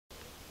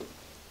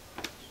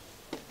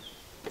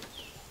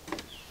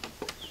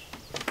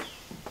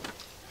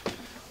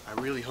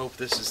really hope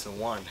this is the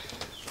one.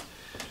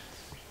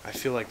 I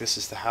feel like this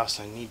is the house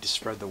I need to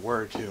spread the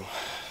word to.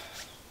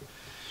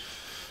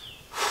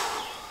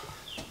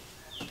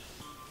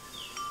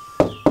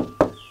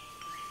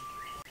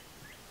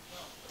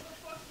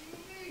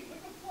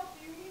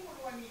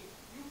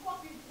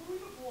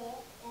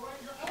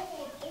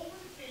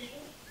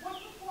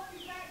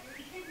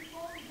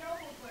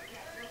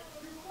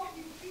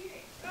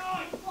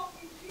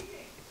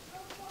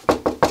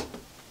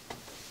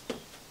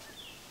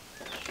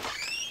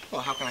 Well,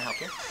 how can I help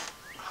you?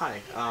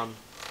 Hi,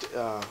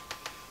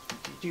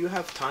 do you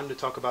have time to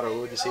talk about our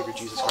Lord and Savior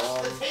Jesus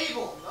Christ? The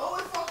table. No,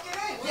 it fucking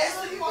ain't.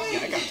 Yes, it Yeah,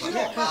 I got You time.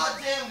 know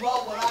goddamn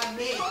well what I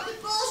mean. Fucking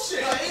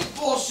bullshit. That ain't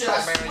bullshit,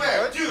 I Man,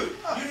 swear. Dude,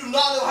 you do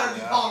not know how to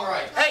do pong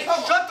right. Hey,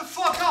 shut the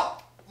fuck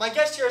up! My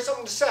guest here has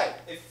something to say.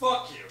 Hey,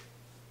 fuck you.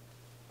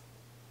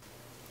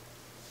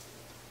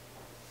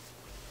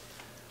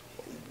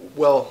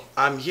 Well,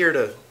 I'm here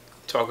to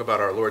talk about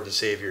our Lord and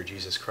Savior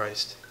Jesus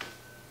Christ.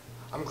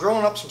 I'm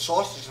grilling up some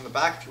sausages in the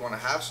back if you want to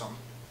have some.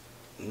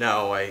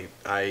 No,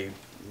 I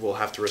will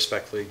have to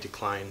respectfully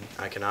decline.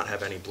 I cannot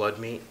have any blood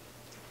meat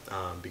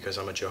because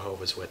I'm a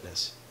Jehovah's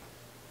Witness.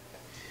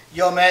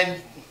 Yo,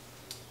 man,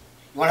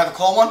 you wanna have a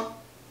cold one?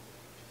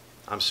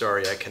 I'm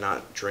sorry, I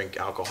cannot drink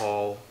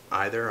alcohol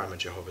either. I'm a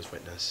Jehovah's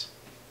Witness.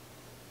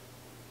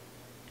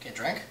 Can't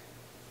drink?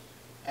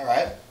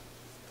 Alright.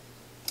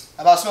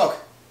 How about smoke?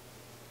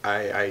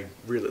 I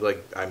really,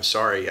 like, I'm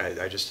sorry,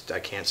 I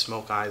can't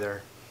smoke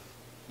either.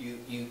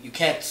 You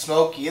can't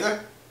smoke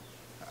either?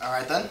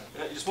 Alright then.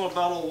 Yeah, you just want a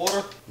bottle of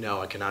water?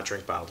 No, I cannot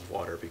drink bottled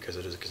water because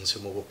it is a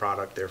consumable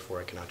product, therefore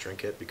I cannot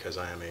drink it because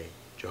I am a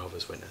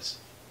Jehovah's Witness.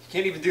 You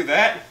can't even do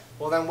that.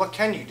 Well, then what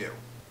can you do?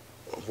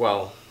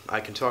 Well, I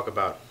can talk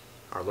about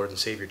our Lord and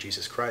Savior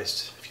Jesus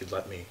Christ if you'd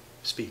let me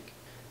speak.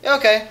 Yeah,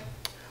 okay.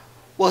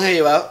 We'll hear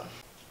you out.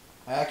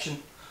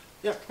 Action.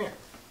 Yeah, come here.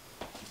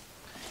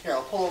 Here,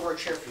 I'll pull over a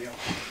chair for you.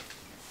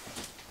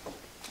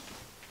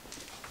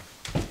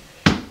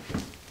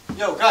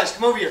 Yo, guys,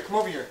 come over here, come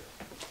over here.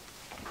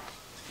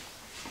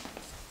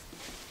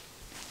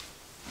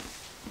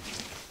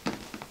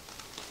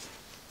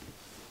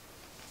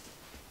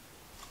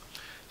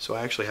 So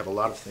I actually have a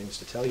lot of things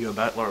to tell you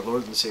about our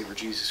Lord and Savior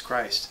Jesus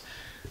Christ.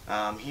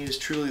 He is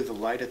truly the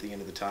light at the end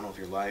of the tunnel of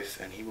your life,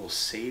 and He will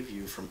save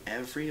you from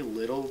every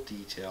little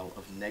detail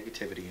of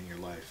negativity in your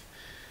life.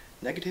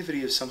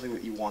 Negativity is something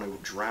that you want to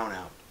drown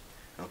out.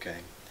 Okay,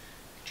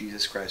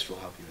 Jesus Christ will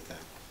help you with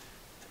that.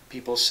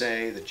 People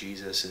say that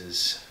Jesus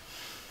is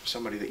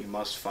somebody that you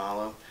must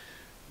follow,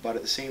 but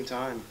at the same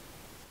time,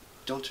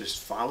 don't just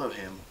follow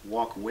Him,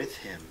 walk with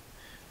Him.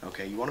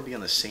 Okay, you want to be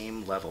on the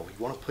same level.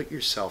 You want to put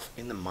yourself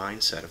in the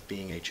mindset of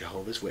being a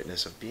Jehovah's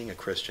Witness, of being a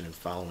Christian and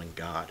following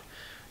God.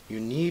 You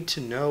need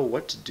to know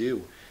what to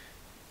do.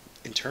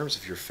 In terms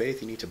of your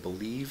faith, you need to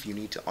believe, you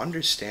need to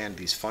understand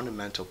these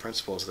fundamental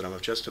principles that I'm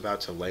just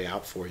about to lay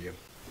out for you.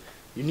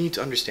 You need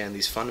to understand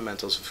these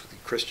fundamentals of the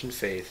Christian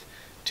faith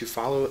to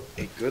follow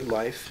a good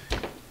life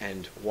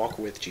and walk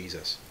with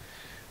Jesus.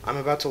 I'm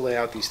about to lay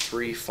out these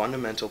 3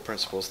 fundamental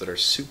principles that are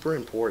super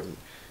important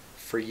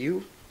for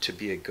you to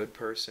be a good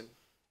person.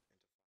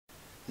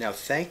 Now,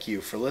 thank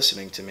you for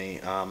listening to me.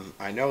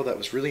 I know that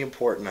was really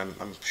important.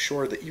 I'm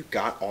sure that you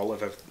got all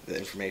of the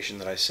information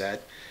that I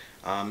said.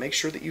 Make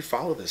sure that you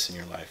follow this in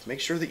your life.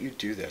 Make sure that you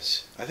do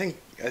this. I think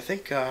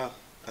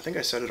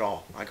I said it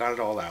all. I got it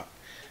all out.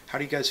 How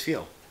do you guys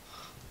feel?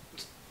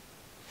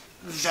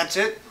 That's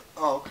it?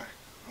 Oh, okay.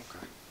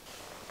 Okay.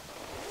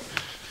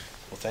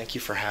 Well, thank you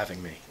for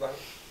having me. Bye.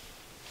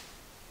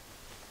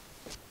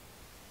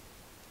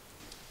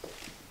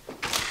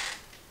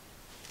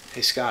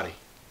 Hey, Scotty.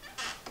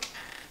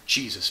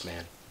 Jesus,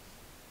 man.